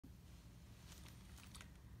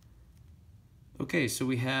Okay, so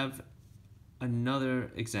we have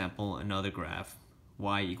another example, another graph.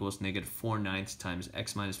 Y equals -4/9 times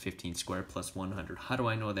x minus 15 squared plus 100. How do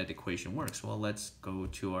I know that equation works? Well, let's go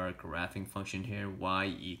to our graphing function here. Y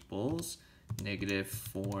equals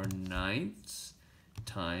 -4/9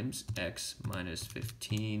 times x minus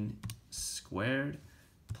 15 squared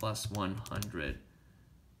plus 100.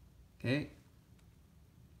 Okay,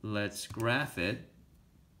 let's graph it,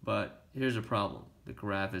 but here's a problem. The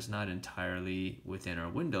graph is not entirely within our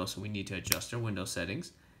window, so we need to adjust our window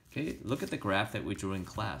settings. Okay, look at the graph that we drew in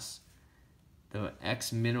class. The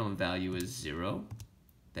x minimum value is 0.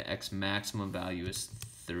 The x maximum value is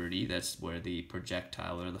 30. That's where the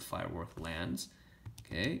projectile or the firework lands.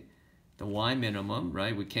 Okay, the y minimum,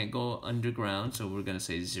 right? We can't go underground, so we're going to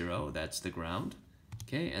say 0. That's the ground.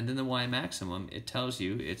 Okay, and then the y maximum, it tells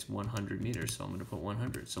you it's 100 meters, so I'm going to put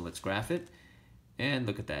 100. So let's graph it. And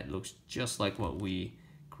look at that, it looks just like what we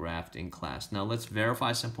graphed in class. Now let's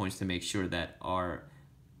verify some points to make sure that our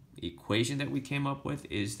equation that we came up with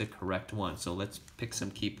is the correct one. So let's pick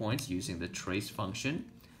some key points using the trace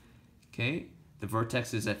function. Okay, the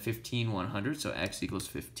vertex is at 15, 100, so x equals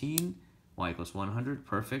 15, y equals 100,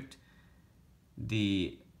 perfect.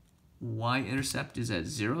 The y-intercept is at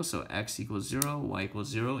 0, so x equals 0, y equals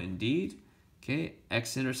 0, indeed. Okay,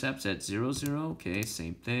 x-intercept's at 0, 0, okay,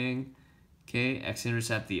 same thing. Okay,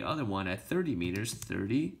 x-intercept the other one at 30 meters,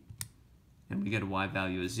 30, and we get a y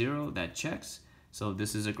value of 0, that checks. So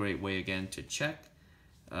this is a great way again to check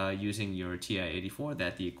using your TI-84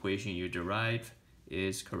 that the equation you derived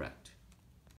is correct.